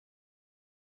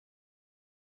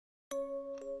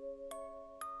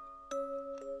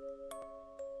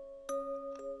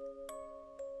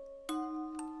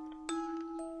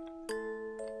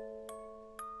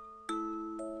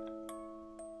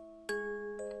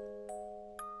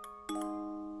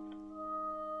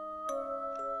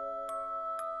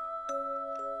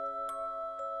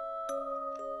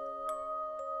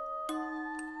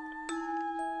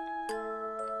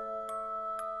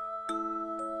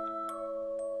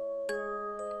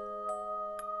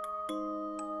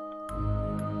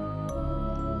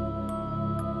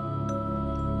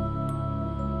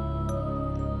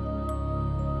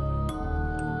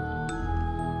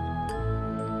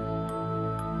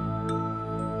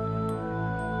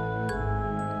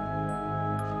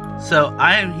So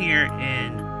I am here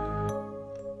in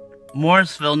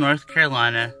Morrisville, North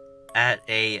Carolina at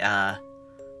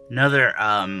another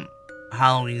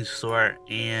Halloween store,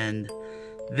 and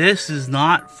this is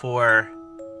not for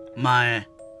the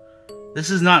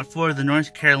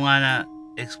North Carolina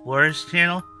Explorers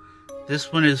channel.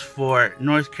 This one is for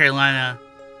North Carolina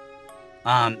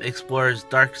Explorers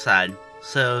Darkside.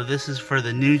 So this is for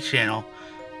the new channel,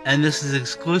 and this is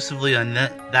exclusively on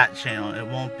that channel. It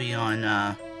won't be on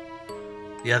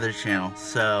the other channel.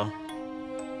 So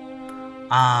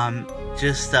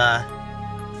just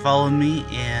follow me,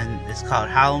 and it's called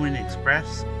Halloween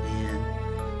Express, and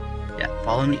yeah,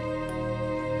 follow me.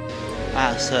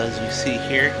 So as you see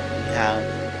here, we have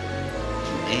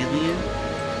an alien,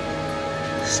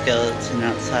 the skeleton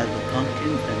outside the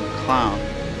pumpkin, and the clown.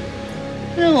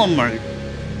 And a little more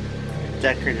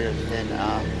decorative than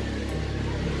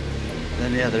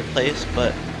the other place,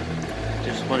 but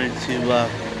just wanted to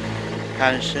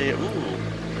kind of show you. Ooh.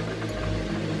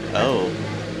 Oh,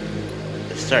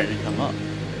 it's starting to come up.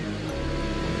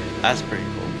 That's pretty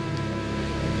cool.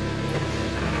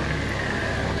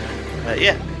 But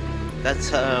yeah,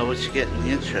 that's what you get in the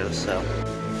intro. So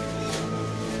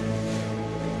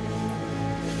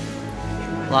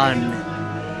a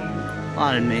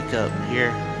lot of makeup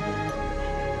here.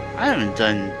 I haven't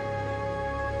done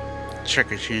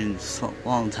trick-or-treating in a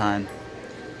long time.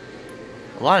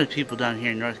 A lot of people down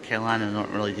here in North Carolina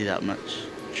don't really do that much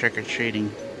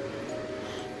trick-or-treating.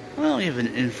 Well, we have an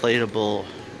inflatable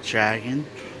dragon,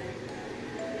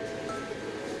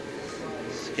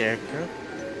 scarecrow,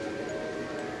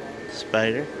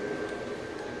 spider,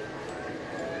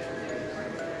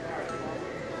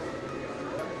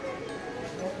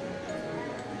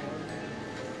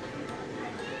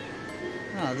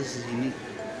 oh, this is unique.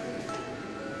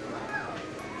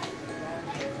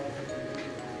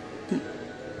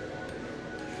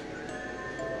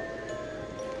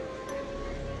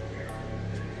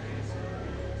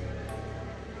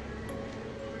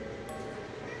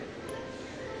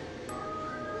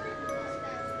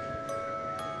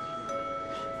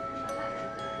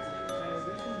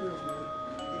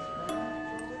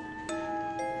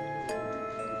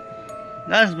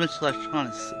 Not as much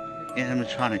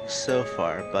animatronics so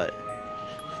far, but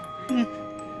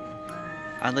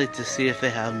I'd like to see if they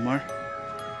have more.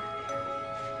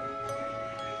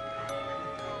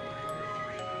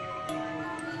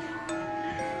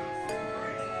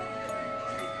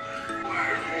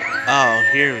 Oh,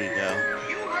 here we go.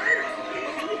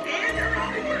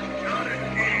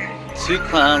 Two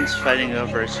clowns fighting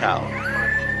over a towel.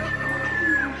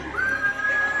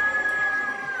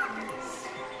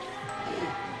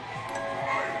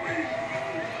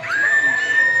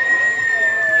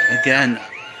 Again,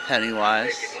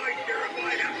 Pennywise.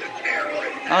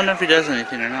 I don't know if he does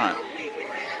anything or not.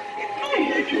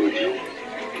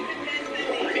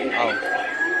 Oh.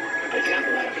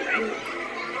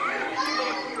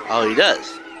 Oh, he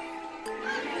does.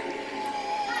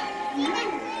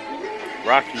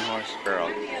 Rocking Horse Girl.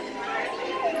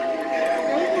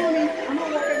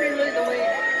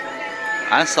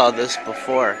 I saw this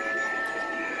before.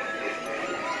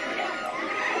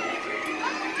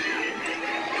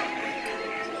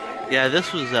 Yeah,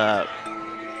 this was,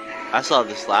 I saw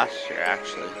this last year,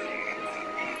 actually.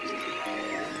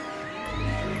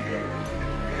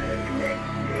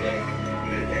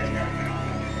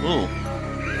 Ooh.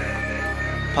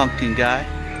 Pumpkin guy.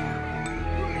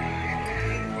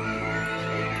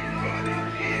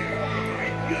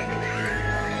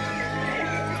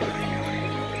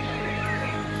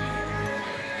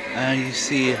 You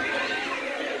see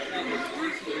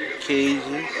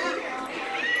cages.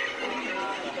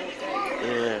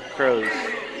 Crows.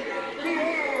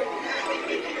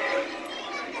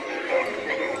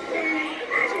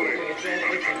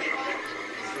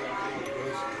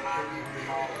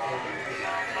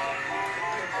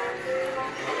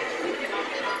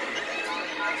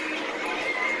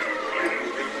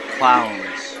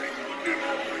 Clowns.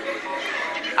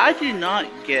 I do not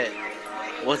get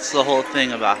what's the whole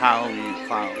thing about Halloween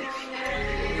clowns.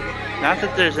 Not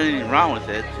that there's anything wrong with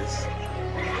it, just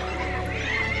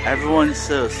everyone's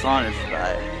so astonished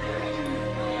by it.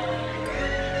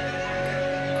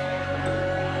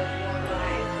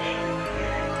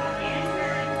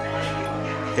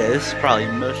 Okay, this is probably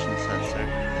motion sensor.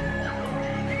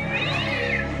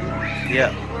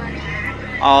 Yep.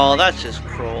 Oh, that's just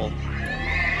cruel.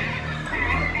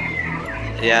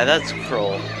 Yeah, that's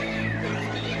cruel.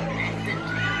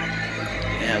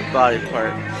 Yeah, body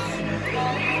parts.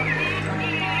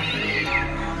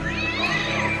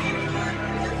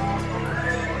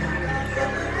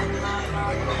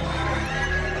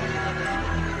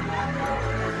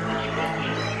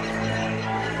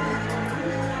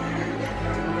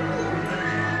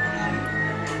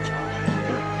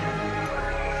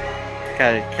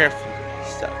 Gotta be careful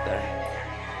stuff there.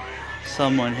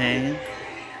 Someone hanging.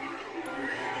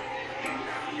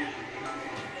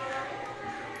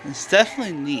 It's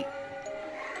definitely neat.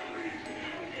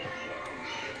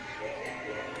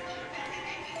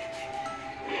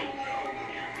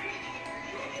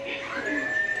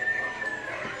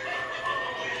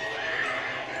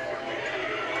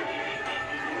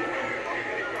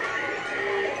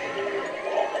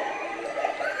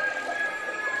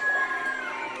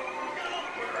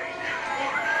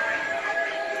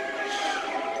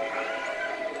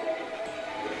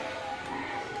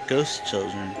 Ghost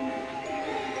children.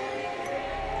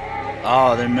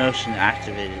 Oh, they're motion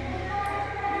activated.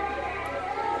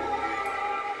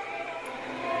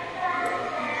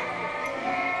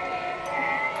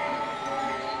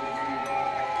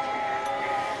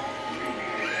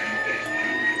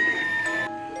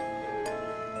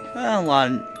 Well, a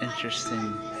lot of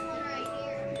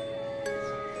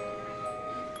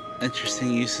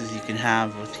interesting uses you can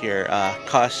have with your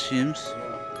costumes.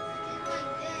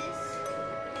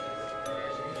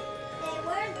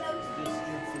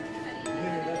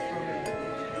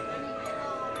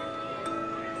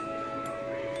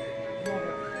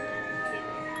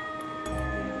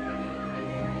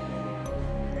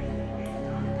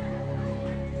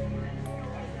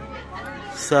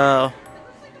 So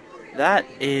that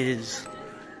is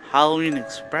Halloween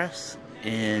Express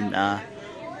in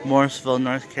Morrisville,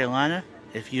 North Carolina.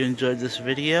 If you enjoyed this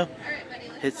video,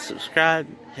 hit subscribe,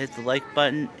 hit the like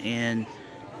button, and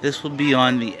this will be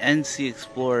on the NC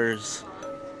Explorers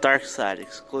Darkside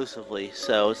exclusively.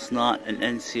 So it's not an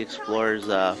NC Explorers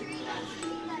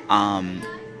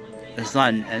it's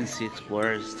not an NC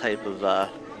Explorers type of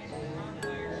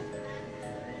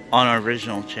on our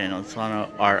original channel. It's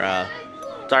on our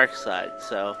Darkside.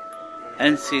 So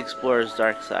NC Explorers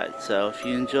Darkside. So if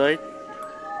you enjoyed,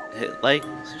 hit like,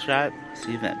 subscribe,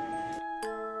 see you then.